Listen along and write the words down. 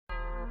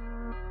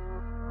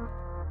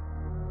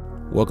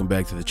Welcome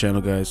back to the channel,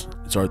 guys.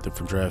 It's Arthur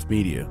from Draft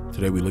Media.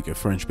 Today we look at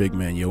French big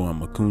man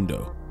Yoan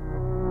Makoundou.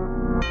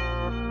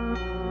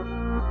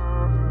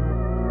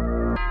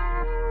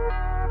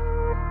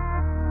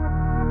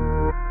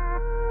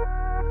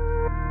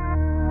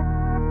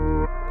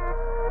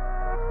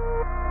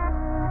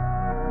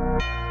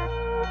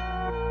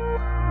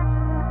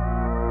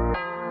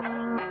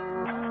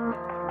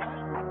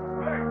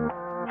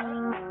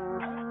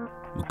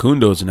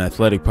 Makoundou is an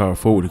athletic power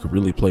forward who can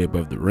really play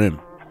above the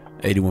rim.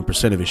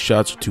 81% of his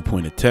shots are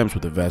two-point attempts,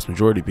 with the vast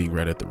majority being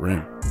right at the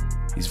rim.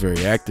 He's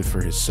very active for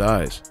his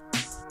size.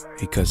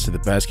 He cuts to the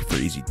basket for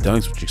easy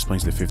dunks, which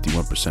explains the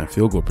 51%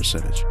 field goal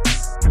percentage.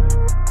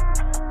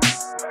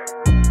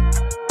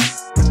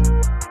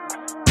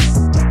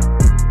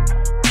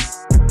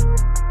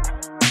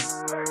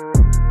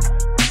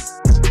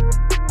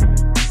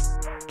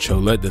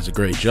 Cholet does a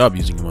great job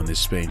using him on this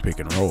Spain pick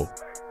and roll.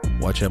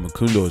 Watch how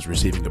Makoundou is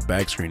receiving a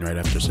back screen right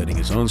after setting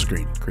his own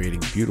screen,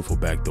 creating a beautiful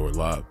backdoor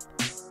lob.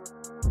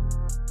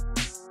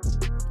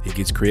 He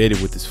gets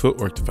creative with his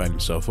footwork to find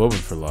himself open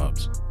for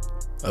lobs.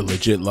 A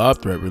legit lob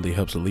threat really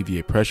helps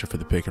alleviate pressure for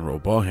the pick and roll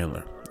ball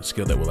handler, a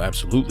skill that will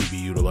absolutely be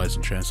utilized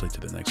and translate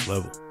to the next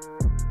level.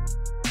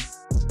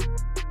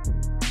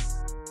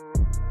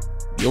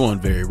 Yoan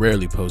very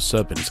rarely posts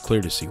up, and it's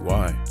clear to see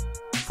why.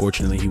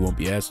 Fortunately, he won't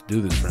be asked to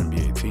do this for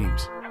NBA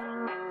teams.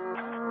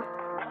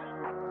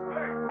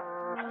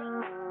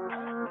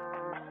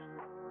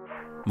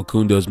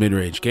 Makoundou's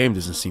mid-range game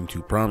doesn't seem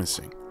too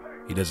promising.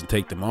 He doesn't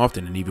take them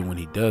often, and even when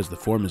he does, the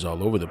form is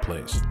all over the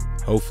place.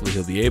 Hopefully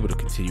he'll be able to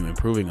continue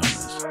improving on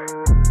this.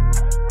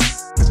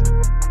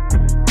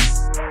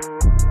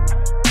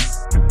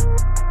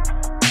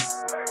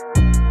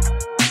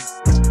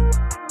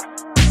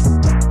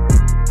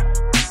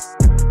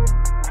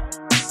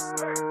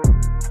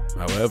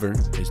 However,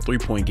 his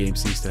three-point game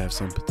seems to have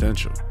some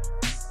potential.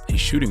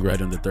 He's shooting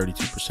right under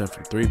 32%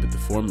 from three, but the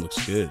form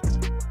looks good.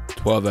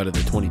 12 out of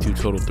the 22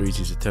 total threes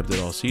he's attempted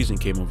all season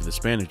came over the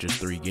span of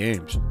just 3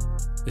 games.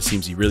 It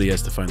seems he really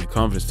has to find the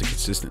confidence to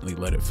consistently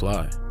let it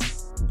fly.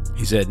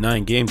 He's had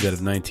 9 games out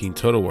of 19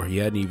 total where he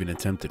hadn't even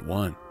attempted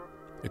one.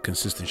 A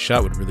consistent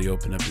shot would really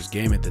open up his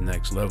game at the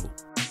next level.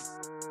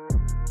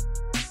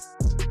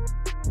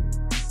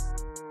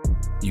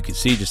 You can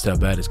see just how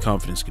bad his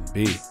confidence can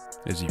be,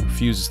 as he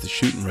refuses to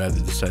shoot and rather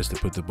decides to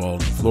put the ball on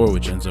the floor,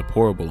 which ends up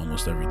horrible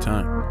almost every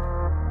time.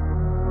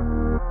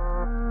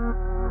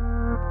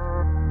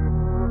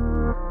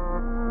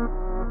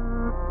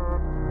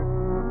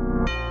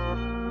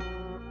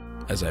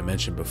 As I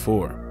mentioned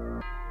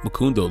before,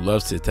 Makoundou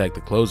loves to attack the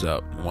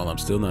closeout, and while I'm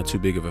still not too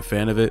big of a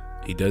fan of it,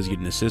 he does get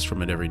an assist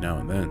from it every now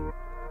and then.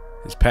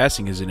 His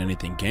passing isn't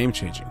anything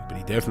game-changing, but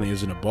he definitely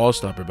isn't a ball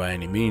stopper by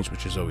any means,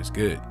 which is always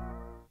good.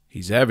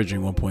 He's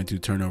averaging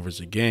 1.2 turnovers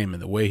a game,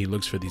 and the way he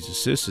looks for these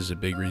assists is a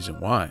big reason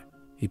why.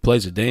 He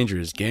plays a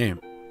dangerous game.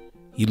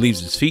 He leaves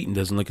his feet and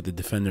doesn't look at the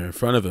defender in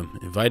front of him,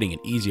 inviting an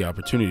easy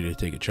opportunity to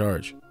take a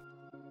charge.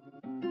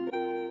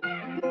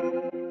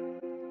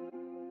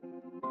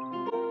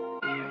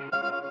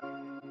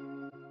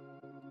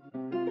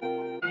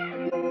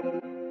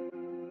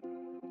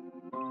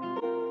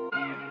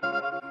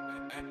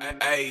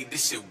 Hey,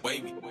 this shit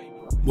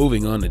Waveyy.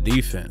 Moving on to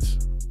defense,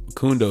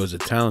 Makoundou is a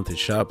talented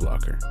shot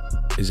blocker.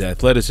 His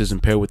athleticism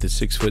paired with his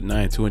 6'9",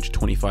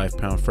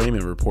 225-pound frame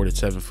and reported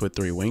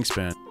 7'3"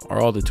 wingspan are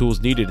all the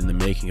tools needed in the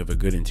making of a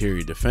good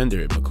interior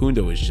defender, and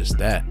Makoundou is just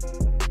that.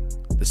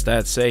 The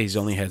stats say he's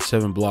only had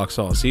 7 blocks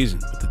all season,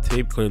 but the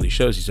tape clearly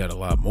shows he's had a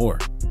lot more.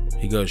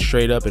 He goes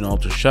straight up and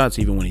alters shots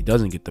even when he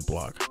doesn't get the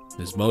block.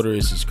 His motor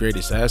is his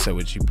greatest asset,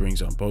 which he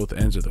brings on both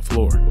ends of the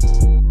floor.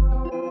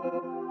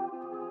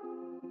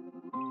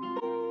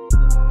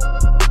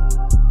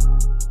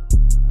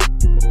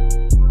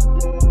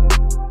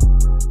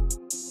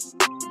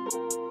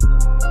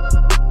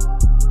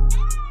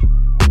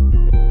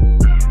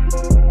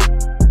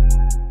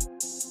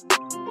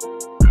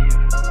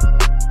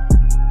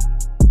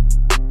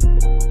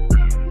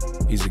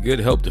 He's a good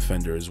help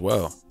defender as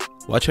well.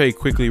 Watch how he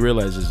quickly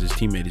realizes his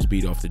teammate is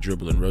beat off the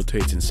dribble and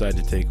rotates inside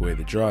to take away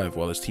the drive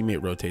while his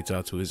teammate rotates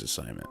out to his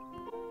assignment.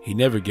 He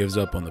never gives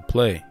up on the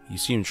play. You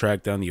see him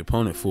track down the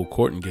opponent full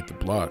court and get the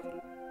block.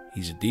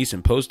 He's a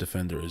decent post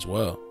defender as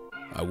well.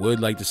 I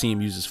would like to see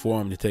him use his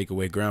forearm to take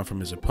away ground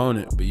from his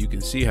opponent, but you can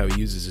see how he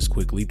uses his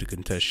quick leap to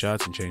contest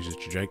shots and change his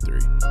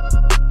trajectory.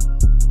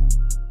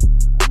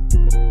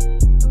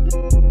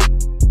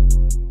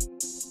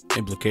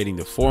 Implicating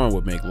the forearm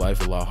would make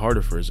life a lot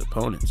harder for his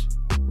opponents,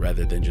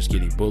 rather than just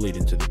getting bullied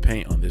into the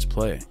paint on this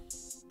play.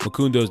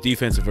 Makoundou's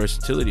defensive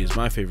versatility is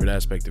my favorite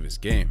aspect of his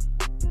game.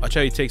 Watch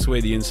how he takes away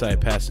the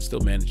inside pass and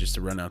still manages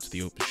to run out to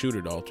the open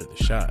shooter to alter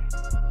the shot.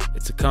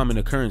 It's a common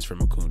occurrence for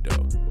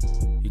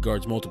Makoundou. He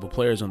guards multiple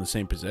players on the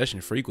same possession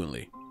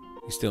frequently.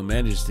 He still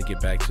manages to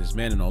get back to his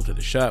man and alter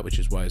the shot, which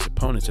is why his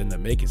opponents end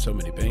up making so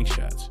many bank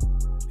shots.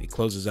 He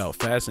closes out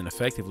fast and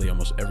effectively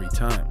almost every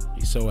time.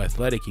 He's so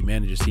athletic he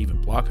manages to even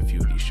block a few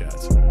of these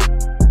shots.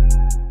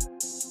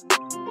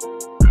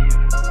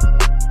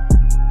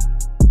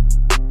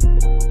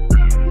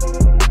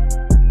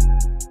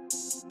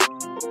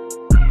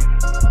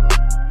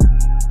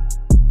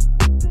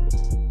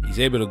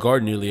 able to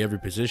guard nearly every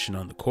position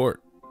on the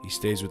court. He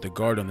stays with the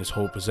guard on this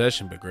whole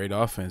possession, but great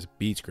offense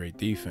beats great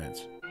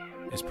defense.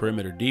 His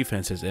perimeter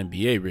defense has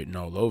NBA written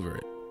all over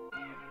it.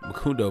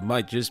 Makoundou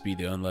might just be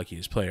the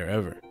unluckiest player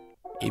ever.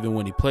 Even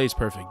when he plays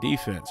perfect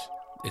defense,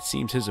 it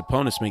seems his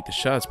opponents make the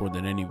shots more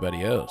than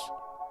anybody else.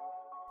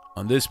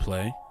 On this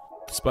play,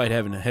 despite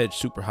having a hedge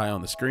super high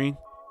on the screen,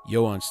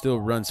 Yoan still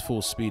runs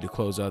full speed to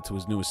close out to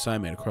his new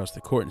assignment across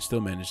the court and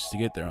still manages to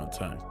get there on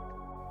time.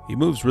 He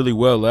moves really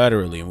well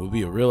laterally and will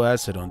be a real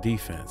asset on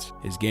defense.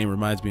 His game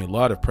reminds me a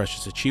lot of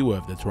Precious Achiuwa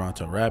of the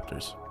Toronto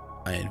Raptors.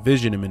 I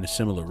envision him in a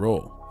similar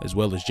role, as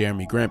well as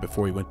Jeremy Grant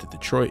before he went to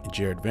Detroit and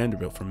Jared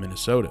Vanderbilt from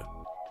Minnesota.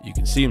 You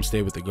can see him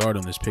stay with the guard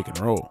on this pick and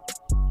roll,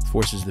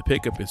 forces the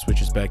pickup and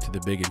switches back to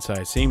the big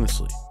inside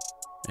seamlessly,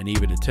 and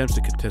even attempts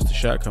to contest a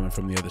shot coming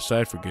from the other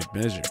side for good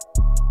measure.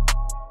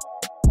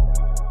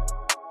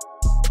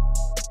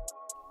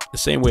 The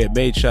same way a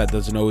made shot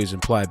doesn't always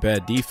imply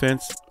bad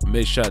defense, a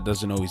made shot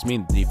doesn't always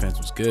mean the defense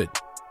was good.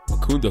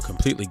 Makoundou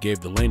completely gave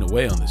the lane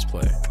away on this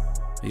play.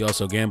 He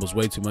also gambles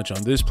way too much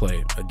on this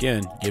play,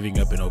 again giving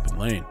up an open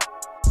lane.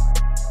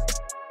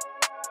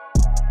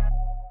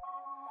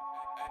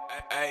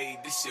 Hey,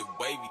 this shit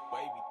wavy.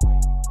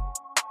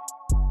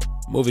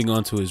 Moving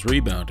on to his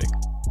rebounding.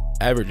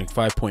 Averaging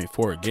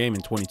 5.4 a game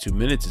in 22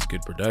 minutes is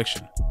good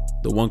production.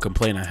 The one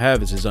complaint I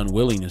have is his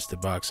unwillingness to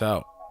box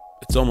out.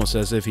 It's almost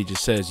as if he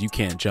just says, "You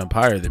can't jump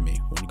higher than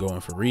me," when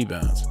going for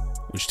rebounds,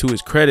 which to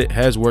his credit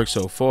has worked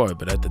so far,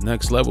 but at the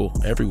next level,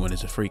 everyone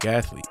is a freak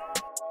athlete.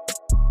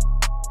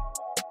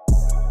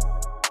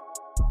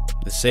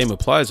 The same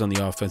applies on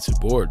the offensive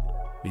board.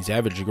 He's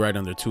averaging right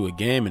under 2 a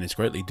game, and it's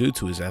greatly due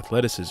to his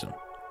athleticism.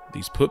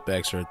 These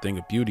putbacks are a thing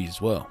of beauty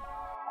as well.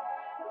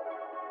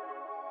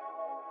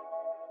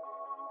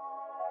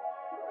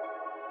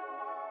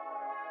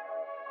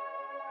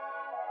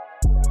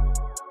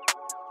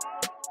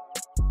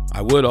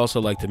 I would also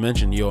like to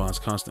mention Yoan's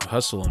constant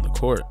hustle on the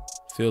court.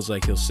 Feels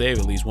like he'll save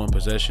at least one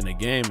possession a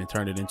game and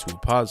turn it into a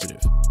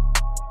positive.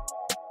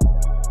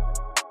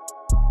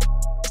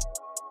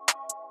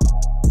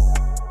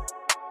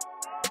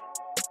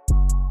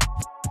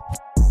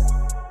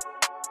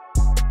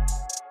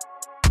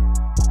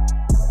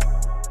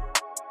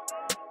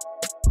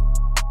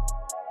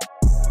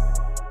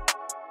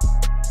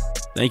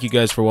 Thank you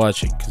guys for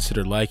watching.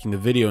 Consider liking the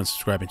video and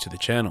subscribing to the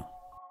channel.